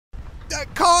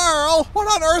Carl, what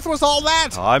on earth was all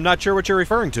that? I'm not sure what you're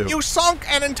referring to. You sunk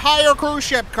an entire cruise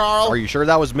ship, Carl. Are you sure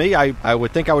that was me? I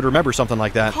would think I would remember something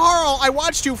like that. Carl, I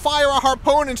watched you fire a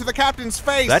harpoon into the captain's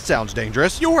face. That sounds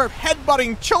dangerous. You were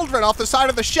headbutting children off the side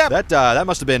of the ship. That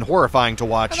must have been horrifying to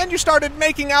watch. And then you started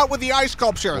making out with the ice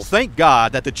sculptures. Well, thank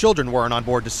God that the children weren't on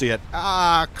board to see it.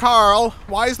 Carl,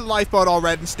 why is the lifeboat all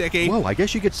red and sticky? Whoa, I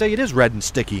guess you could say it is red and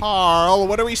sticky. Carl,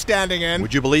 what are we standing in?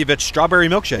 Would you believe it's strawberry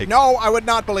milkshake? No, I would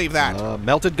not believe that.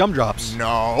 Melted gumdrops.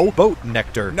 No. Boat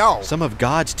nectar. No. Some of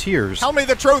God's tears. Tell me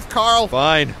the truth, Carl.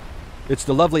 Fine. It's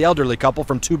the lovely elderly couple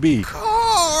from 2B. Carl!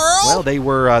 Well, they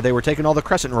were taking all the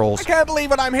crescent rolls. I can't believe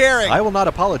what I'm hearing. I will not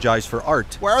apologize for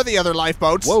art. Where are the other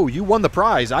lifeboats? Whoa, you won the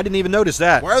prize. I didn't even notice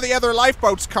that. Where are the other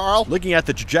lifeboats, Carl? Looking at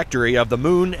the trajectory of the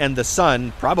moon and the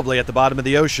sun, probably at the bottom of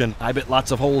the ocean. I bet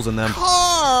lots of holes in them.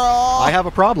 Carl! I have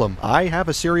a problem. I have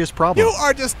a serious problem. You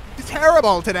are just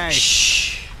terrible today.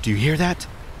 Shh. Do you hear that?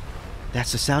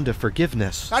 That's the sound of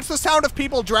forgiveness. That's the sound of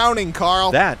people drowning,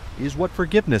 Carl. That is what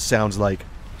forgiveness sounds like.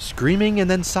 Screaming and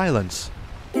then silence.